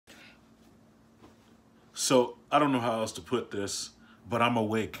So I don't know how else to put this, but I'm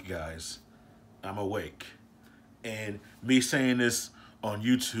awake, guys. I'm awake. And me saying this on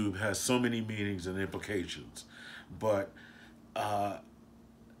YouTube has so many meanings and implications. But I'm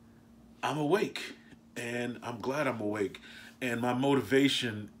awake. And I'm glad I'm awake. And my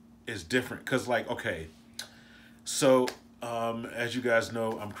motivation is different. Because, like, okay, so as you guys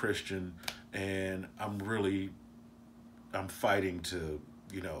know, I'm Christian. And I'm fighting to,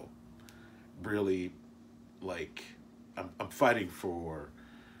 you know, really, like, I'm fighting for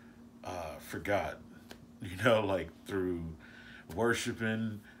God, you know, like through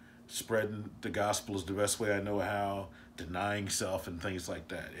worshiping, spreading the gospel is the best way I know how, denying self and things like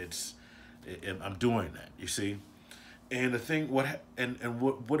that. I'm doing that, you see. And the thing, what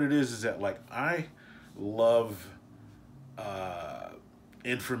it is that, like, I love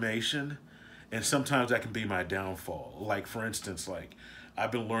information, and sometimes that can be my downfall. Like, for instance, like,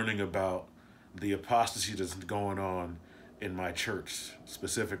 I've been learning about the apostasy that's going on in my church,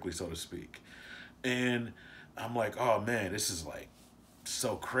 specifically, so to speak. And I'm like, oh man, this is like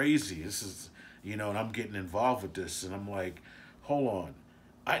so crazy. This is, you know, and I'm getting involved with this. And I'm like, hold on.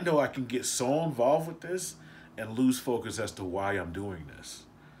 I know I can get so involved with this and lose focus as to why I'm doing this.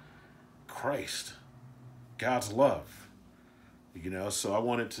 Christ, God's love, you know. So I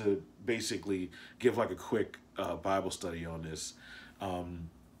wanted to basically give like a quick Bible study on this.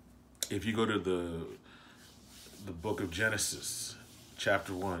 If you go to the book of Genesis,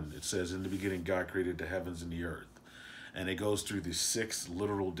 chapter 1, it says, in the beginning, God created the heavens and the earth. And it goes through the 6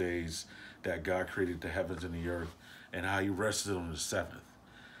 literal days that God created the heavens and the earth and how he rested on the 7th.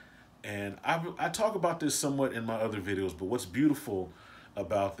 And I talk about this somewhat in my other videos, but what's beautiful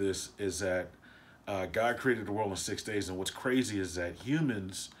about this is that God created the world in 6 days. And what's crazy is that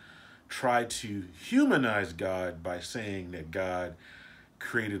humans try to humanize God by saying that God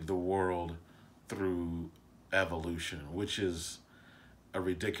created the world through evolution, which is a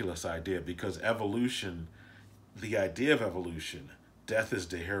ridiculous idea, because evolution, the idea of evolution, death is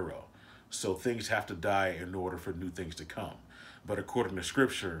the hero. So things have to die in order for new things to come. But according to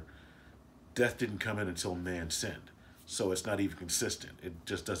scripture, death didn't come in until man sinned. So it's not even consistent. It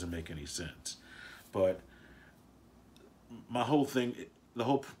just doesn't make any sense. But my whole thing, the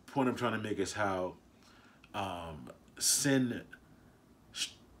whole point I'm trying to make is how sin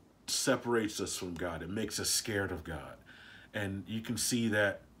separates us from God. It makes us scared of God. And you can see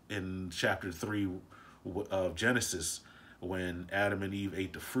that in chapter 3 of Genesis, when Adam and Eve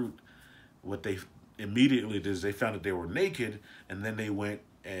ate the fruit. What they immediately did is they found that they were naked, and then they went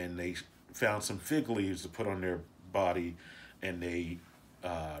and they found some fig leaves to put on their body, and they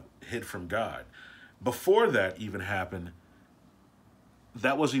hid from God. Before that even happened,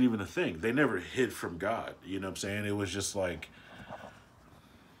 that wasn't even a thing. They never hid from God. You know what I'm saying? It was just like,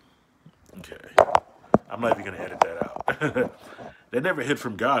 okay, I'm not even gonna edit that out. They never hid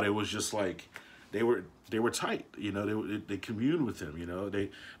from God. It was just like they were tight. You know, they communed with him. You know,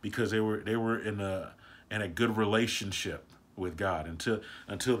 because they were in a good relationship with God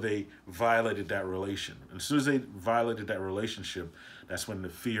until they violated that relation. And as soon as they violated that relationship, that's when the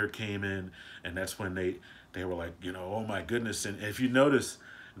fear came in, and that's when they were like, you know, oh my goodness. And if you notice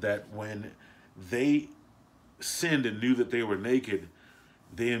that when they sinned and knew that they were naked,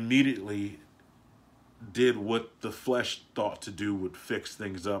 they immediately did what the flesh thought to do would fix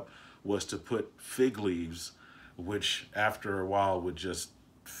things up, was to put fig leaves, which after a while would just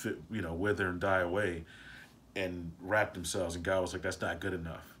wither and die away, and wrap themselves. And God was like, that's not good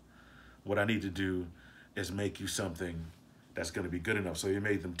enough. What I need to do is make you something that's going to be good enough. So he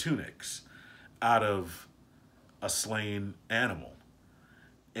made them tunics out of a slain animal.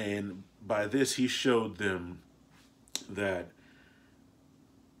 And by this, he showed them that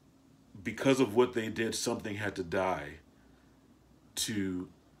because of what they did, something had to die to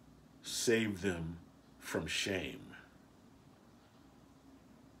save them from shame.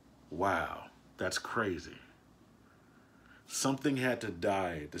 Wow, that's crazy. Something had to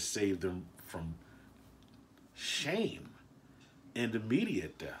die to save them from shame and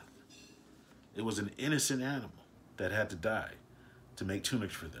immediate death. It was an innocent animal that had to die to make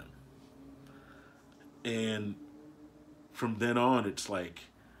tunics for them. And from then on, it's like,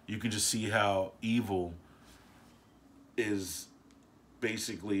 you can just see how evil is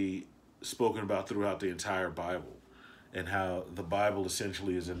basically spoken about throughout the entire Bible, and how the Bible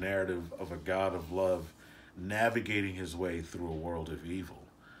essentially is a narrative of a God of love navigating his way through a world of evil.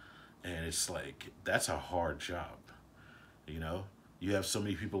 And it's like, that's a hard job. You know, you have so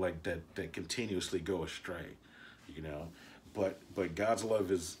many people like that continuously go astray, you know, but God's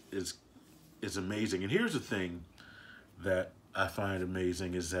love is amazing. And here's the thing that I find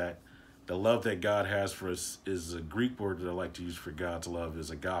amazing is that The love that God has for us is a Greek word that I like to use for God's love is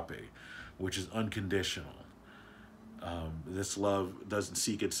agape, which is unconditional. This love doesn't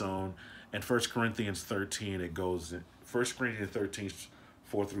seek its own. And First Corinthians 13, it goes, 1 Corinthians 13,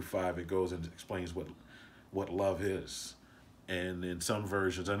 4 through 5, it goes and explains what love is. And in some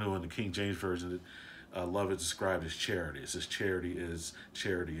versions, I know in the King James Version, love is described as charity. It says charity is,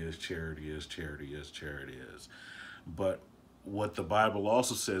 charity is, charity is, charity is, charity is. But what the Bible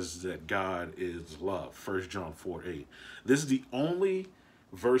also says is that God is love. 1 John 4:8. This is the only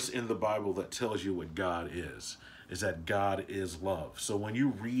verse in the Bible that tells you what God is that God is love. So when you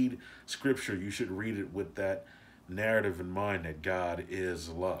read scripture, you should read it with that narrative in mind that God is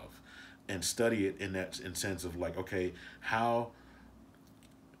love, and study it in sense of like, okay, how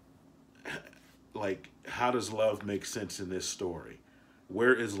does love make sense in this story?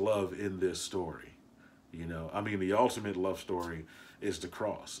 Where is love in this story? You know, I mean, the ultimate love story is the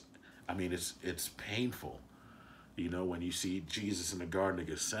cross. I mean, it's painful, you know, when you see Jesus in the Garden of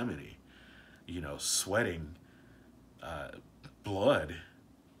Gethsemane, you know, sweating blood,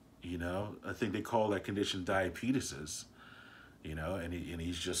 you know. I think they call that condition diabetes, you know, and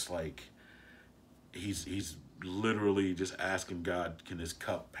he's just like, he's literally just asking God, can this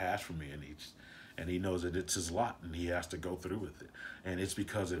cup pass from me? And he knows that it's his lot and he has to go through with it. And it's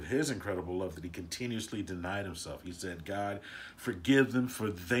because of his incredible love that he continuously denied himself. He said, God, forgive them, for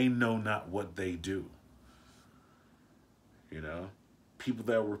they know not what they do. You know, people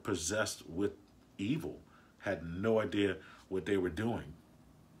that were possessed with evil had no idea what they were doing.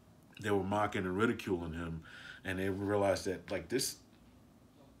 They were mocking and ridiculing him, and they realized that, like, this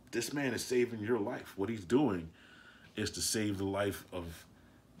man is saving your life. What he's doing is to save the life of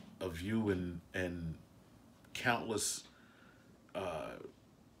you and countless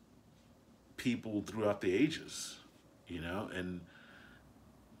people throughout the ages, you know. And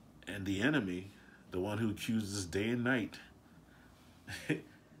the enemy, the one who accuses day and night,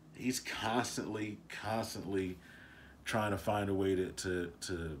 he's constantly trying to find a way to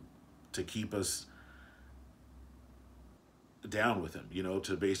keep us down with him, you know,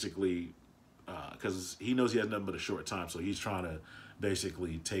 to basically, because he knows he has nothing but a short time, so he's trying to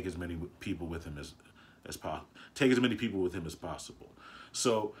basically take as many people with him as possible. Take as many people with him as possible.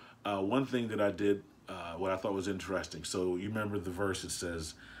 So one thing that I did, what I thought was interesting. So you remember the verse that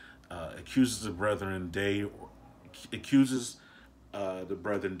says, accuses the brethren day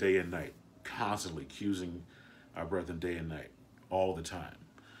and night, constantly accusing our brethren day and night, all the time.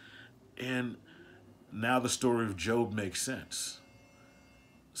 And now the story of Job makes sense.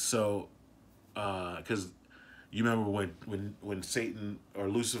 So, because you remember when Satan or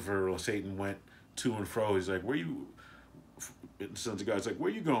Lucifer or Satan went to and fro, he's like, where you, sons of God, it's like, where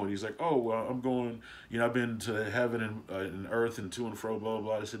you going? He's like, oh, well, I'm going, you know, I've been to heaven and earth and to and fro, blah, blah,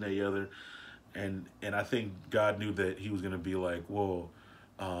 blah, this and that, the other. And I think God knew that he was going to be like, well,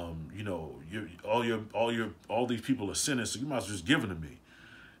 you know, all these people are sinners, so you might as well just give them to me.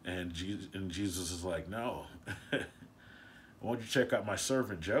 And Jesus is like, no, I want you to check out my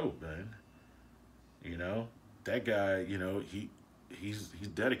servant Job, man. You know, that guy, you know, he's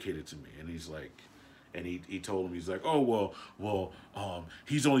dedicated to me. And he's like, and he told him, he's like, oh, well,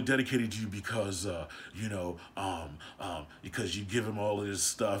 he's only dedicated to you because, you know, because you give him all of this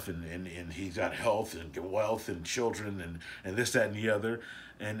stuff and he's got health and wealth and children and this, that, and the other.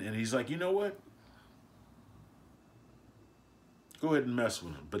 And he's like, you know what? Go ahead and mess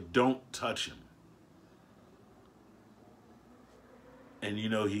with him, but don't touch him. And, you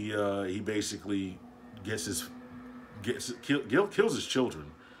know, he basically kills his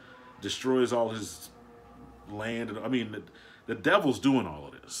children, destroys all his land. I mean, the devil's doing all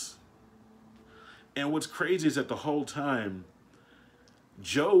of this. And what's crazy is that the whole time,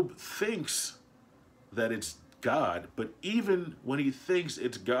 Job thinks that it's God, but even when he thinks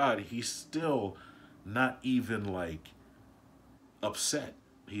it's God, he's still not even like upset.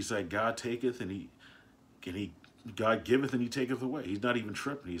 He's like, God taketh and God giveth and he taketh away. He's not even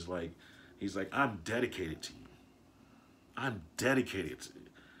tripping. He's like, I'm dedicated to you. I'm dedicated to you.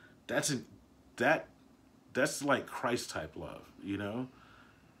 That's like Christ type love, you know?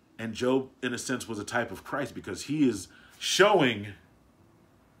 And Job, in a sense, was a type of Christ because he is showing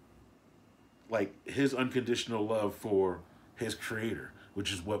like his unconditional love for his creator,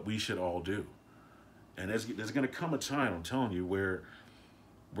 which is what we should all do. And there's going to come a time, I'm telling you, where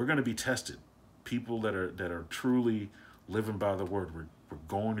we're going to be tested. People that are truly living by the word, we're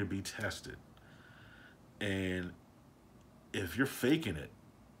going to be tested. And if you're faking it,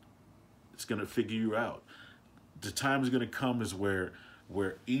 it's going to figure you out. The time is going to come is where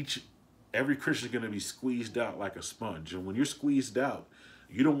every Christian is going to be squeezed out like a sponge. And when you're squeezed out,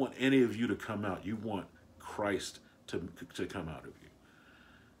 You don't want any of you to come out. You want Christ to come out of you.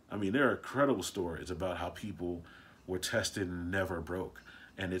 I mean, there are incredible stories about how people were tested and never broke.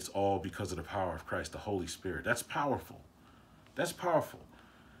 And it's all because of the power of Christ, the Holy Spirit. That's powerful. That's powerful.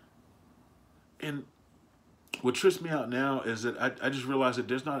 And what trips me out now is that I just realized that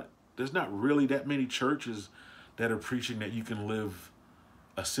there's not really that many churches that are preaching that you can live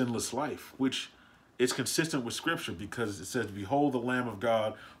a sinless life, which is consistent with Scripture, because it says, "Behold the Lamb of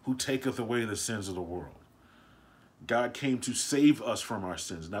God who taketh away the sins of the world." God came to save us from our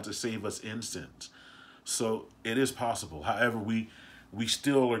sins, not to save us in sins. So it is possible. However, we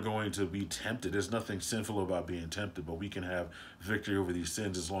still are going to be tempted. There's nothing sinful about being tempted, but we can have victory over these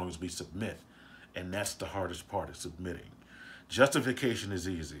sins as long as we submit. And that's the hardest part, is submitting. Justification is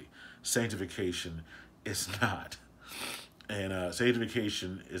easy. Sanctification is not. And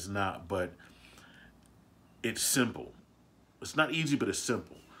sanctification is not, but it's simple. It's not easy, but it's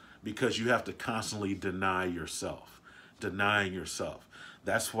simple, because you have to constantly deny yourself, denying yourself.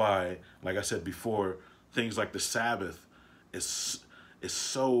 That's why, like I said before, things like the Sabbath is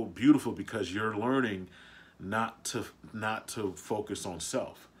so beautiful, because you're learning not to focus on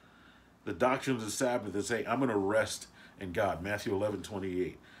self. The doctrine of the Sabbath is, hey, I'm going to rest in God. Matthew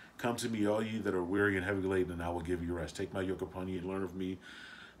 11:28. Come to me, all ye that are weary and heavy laden, and I will give you rest. Take my yoke upon you and learn of me,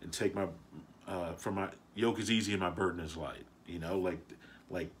 and take my for my yoke is easy and my burden is light. You know, like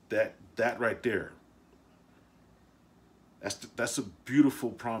that right there. That's a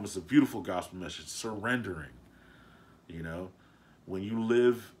beautiful promise, a beautiful gospel message. Surrendering. You know, when you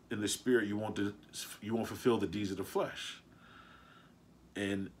live in the Spirit, you won't fulfill the deeds of the flesh.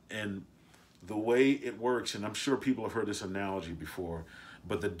 And the way it works, and I'm sure people have heard this analogy before,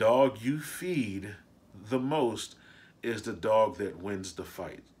 but the dog you feed the most is the dog that wins the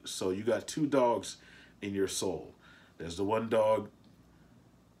fight. So you got two dogs in your soul. There's the one dog,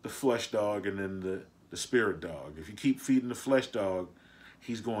 the flesh dog, and then the spirit dog. If you keep feeding the flesh dog,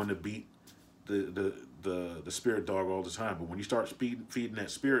 he's going to beat the spirit dog all the time. But when you start feeding that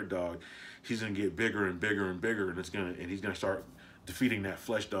spirit dog, he's going to get bigger and bigger and bigger, and he's going to start defeating that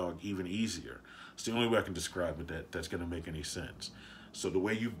flesh dog even easier. It's the only way I can describe it that's going to make any sense. So the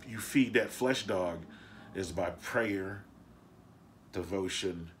way you feed that flesh dog is by prayer,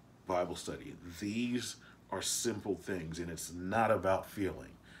 devotion, Bible study. These are simple things, and it's not about feeling.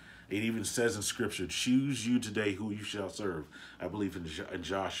 It even says in Scripture, choose you today who you shall serve. I believe in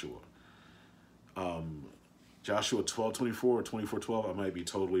Joshua. Joshua 12:24 or 24:12. I might be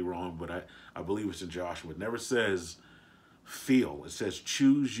totally wrong, but I believe it's in Joshua. It never says feel. It says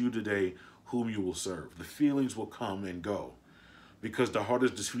choose you today whom you will serve. The feelings will come and go, because the heart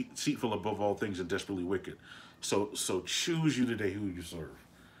is deceitful above all things and desperately wicked. So choose you today who you serve.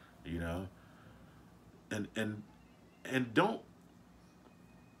 You know, and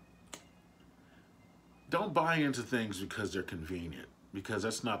don't buy into things because they're convenient, because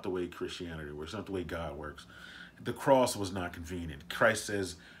that's not the way Christianity works. It's not the way God works. The cross was not convenient. Christ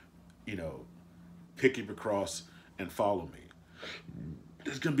says, you know, pick up your cross and follow me.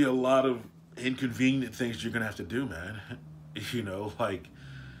 There's going to be a lot of inconvenient things you're going to have to do, man. You know,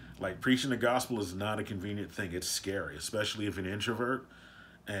 like preaching the gospel is not a convenient thing. It's scary, especially if you're an introvert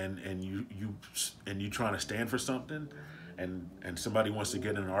and you trying to stand for something, and somebody wants to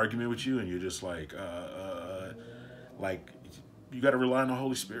get in an argument with you, and you're just like you got to rely on the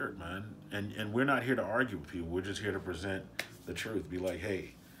Holy Spirit, man. And we're not here to argue with people. We're just here to present the truth. Be like,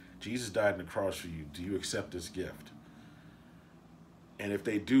 hey, Jesus died on the cross for you. Do you accept this gift? And if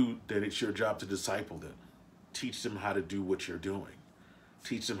they do, then it's your job to disciple them. Teach them how to do what you're doing.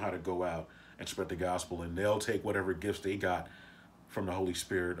 Teach them how to go out and spread the gospel, and they'll take whatever gifts they got from the Holy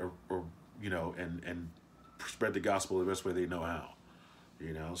Spirit, or you know, and spread the gospel the best way they know how.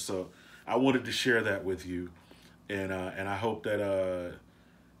 You know, so I wanted to share that with you, and I hope that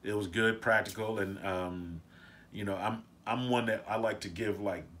it was good, practical, and you know, I'm one that I like to give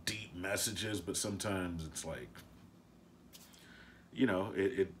like deep messages, but sometimes it's like, you know,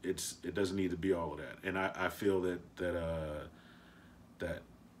 it doesn't need to be all of that. And I feel that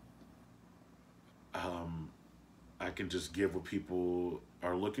I can just give what people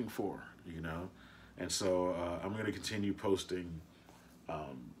are looking for, you know. And so I'm going to continue posting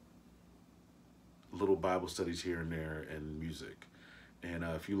little Bible studies here and there, and music. And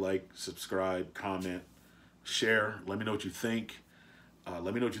if you like, subscribe, comment, share. Let me know what you think.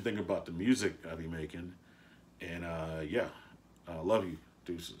 Let me know what you think about the music I'll be making. And yeah, love you.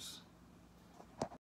 Deuces.